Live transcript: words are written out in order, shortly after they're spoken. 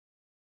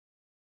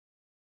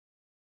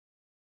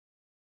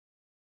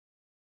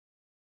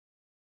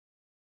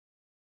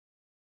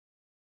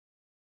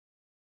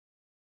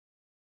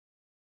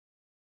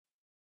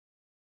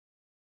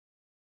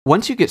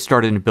Once you get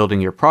started in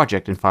building your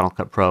project in Final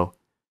Cut Pro,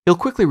 you'll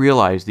quickly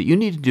realize that you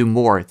need to do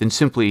more than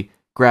simply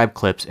grab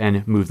clips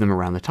and move them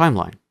around the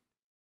timeline.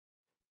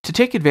 To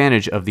take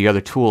advantage of the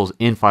other tools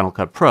in Final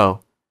Cut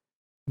Pro,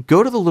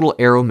 go to the little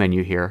arrow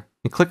menu here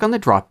and click on the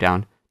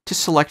drop-down to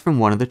select from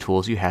one of the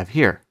tools you have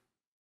here.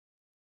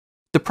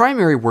 The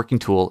primary working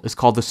tool is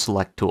called the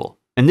Select tool,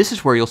 and this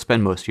is where you'll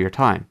spend most of your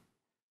time.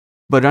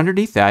 But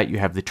underneath that, you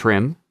have the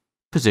Trim,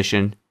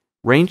 Position,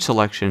 Range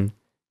Selection,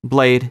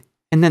 Blade,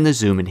 and then the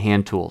Zoom and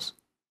Hand tools.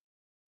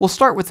 We'll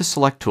start with the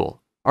Select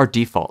tool, our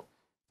default.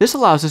 This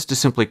allows us to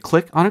simply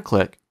click on a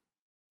clip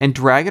and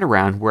drag it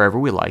around wherever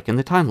we like in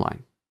the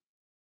timeline.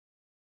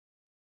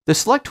 The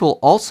Select tool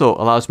also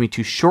allows me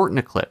to shorten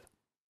a clip.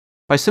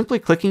 By simply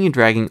clicking and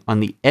dragging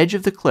on the edge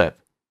of the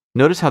clip,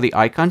 notice how the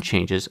icon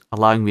changes,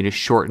 allowing me to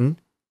shorten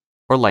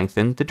or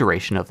lengthen the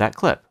duration of that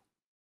clip.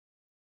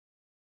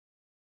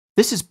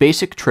 This is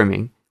basic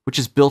trimming, which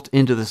is built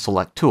into the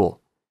Select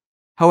tool.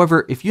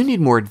 However, if you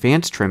need more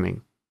advanced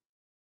trimming,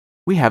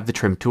 we have the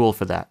Trim tool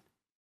for that.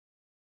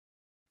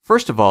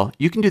 First of all,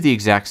 you can do the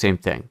exact same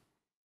thing.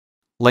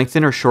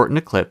 Lengthen or shorten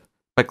a clip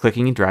by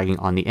clicking and dragging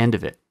on the end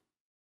of it.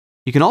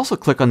 You can also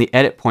click on the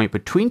edit point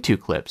between two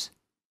clips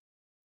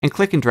and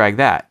click and drag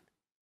that.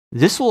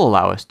 This will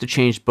allow us to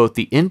change both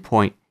the in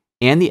point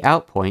and the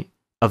out point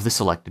of the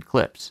selected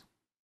clips.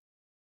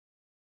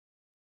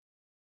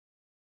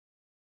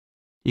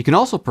 You can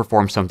also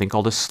perform something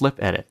called a slip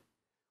edit,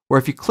 where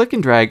if you click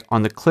and drag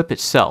on the clip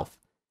itself,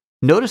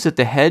 notice that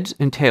the heads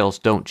and tails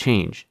don't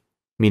change,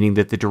 meaning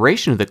that the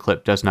duration of the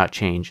clip does not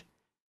change.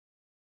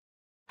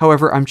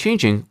 However, I'm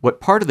changing what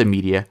part of the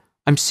media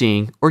I'm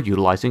seeing or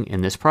utilizing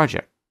in this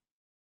project.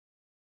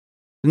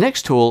 The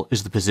next tool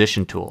is the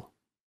Position tool.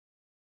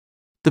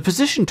 The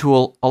Position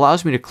tool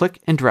allows me to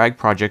click and drag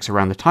projects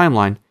around the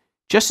timeline,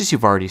 just as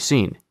you've already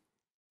seen.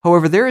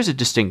 However, there is a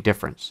distinct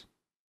difference.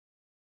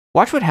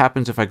 Watch what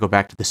happens if I go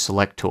back to the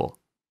Select tool.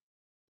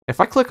 If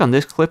I click on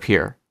this clip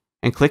here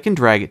and click and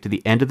drag it to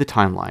the end of the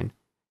timeline,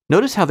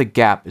 notice how the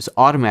gap is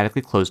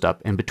automatically closed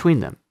up in between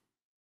them.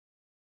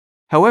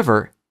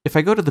 However, if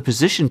I go to the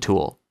Position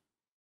tool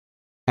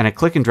and I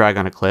click and drag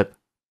on a clip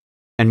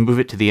and move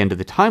it to the end of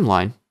the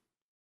timeline,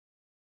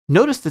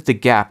 notice that the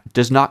gap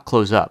does not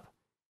close up.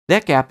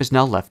 That gap is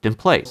now left in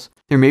place.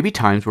 There may be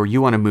times where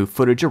you want to move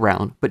footage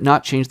around but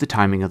not change the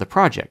timing of the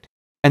project,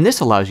 and this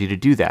allows you to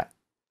do that.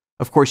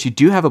 Of course, you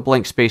do have a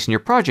blank space in your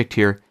project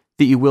here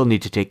that you will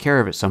need to take care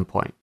of at some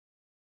point.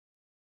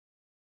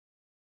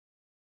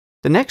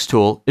 The next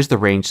tool is the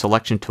Range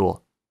Selection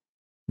tool.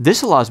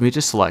 This allows me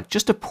to select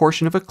just a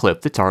portion of a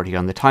clip that's already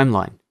on the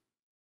timeline.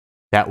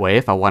 That way,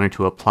 if I wanted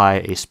to apply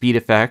a speed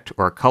effect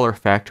or a color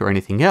effect or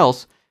anything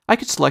else, I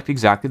could select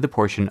exactly the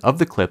portion of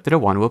the clip that I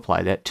want to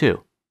apply that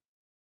to.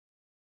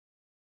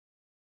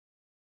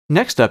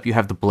 Next up, you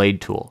have the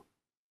Blade tool.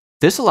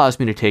 This allows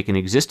me to take an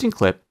existing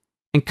clip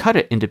and cut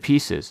it into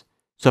pieces.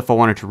 So if I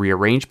wanted to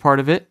rearrange part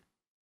of it,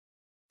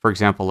 for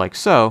example like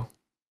so,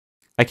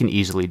 I can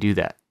easily do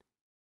that.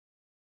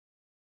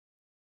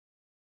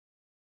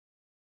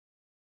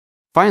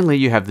 Finally,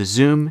 you have the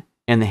Zoom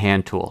and the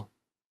Hand tool.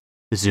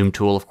 The Zoom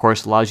tool, of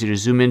course, allows you to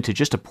zoom into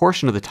just a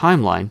portion of the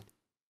timeline,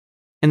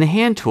 and the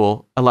Hand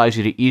tool allows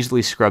you to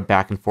easily scrub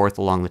back and forth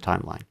along the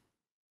timeline.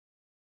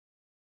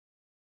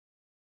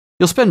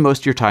 You'll spend most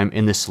of your time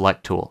in the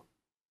Select tool,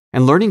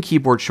 and learning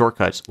keyboard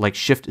shortcuts like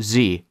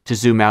Shift-Z to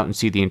zoom out and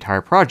see the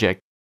entire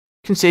project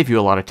can save you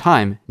a lot of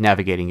time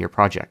navigating your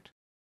project.